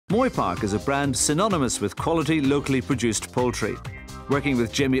Moy Park is a brand synonymous with quality, locally produced poultry. Working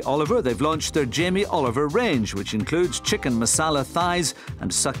with Jamie Oliver, they've launched their Jamie Oliver range, which includes Chick Massalla thighs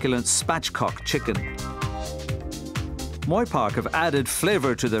and succulent spatchcock chicken. Moy Park have added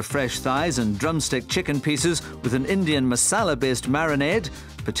flavour to their fresh thighs and drumstick chicken pieces with an Indian masala-based marinade,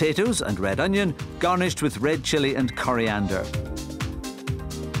 potatoes and red onion, garnished with red chilli and coriander.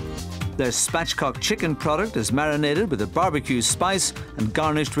 Their spatchcock chicken product is marinated with a barbecue spice and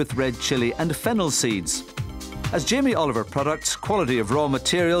garnished with red chilli and fennel seeds. As Jamie Oliver products, quality of raw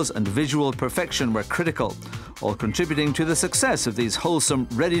materials and visual perfection were critical, all contributing to the success of these wholesome,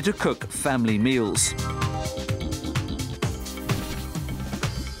 ready-to-cook family meals.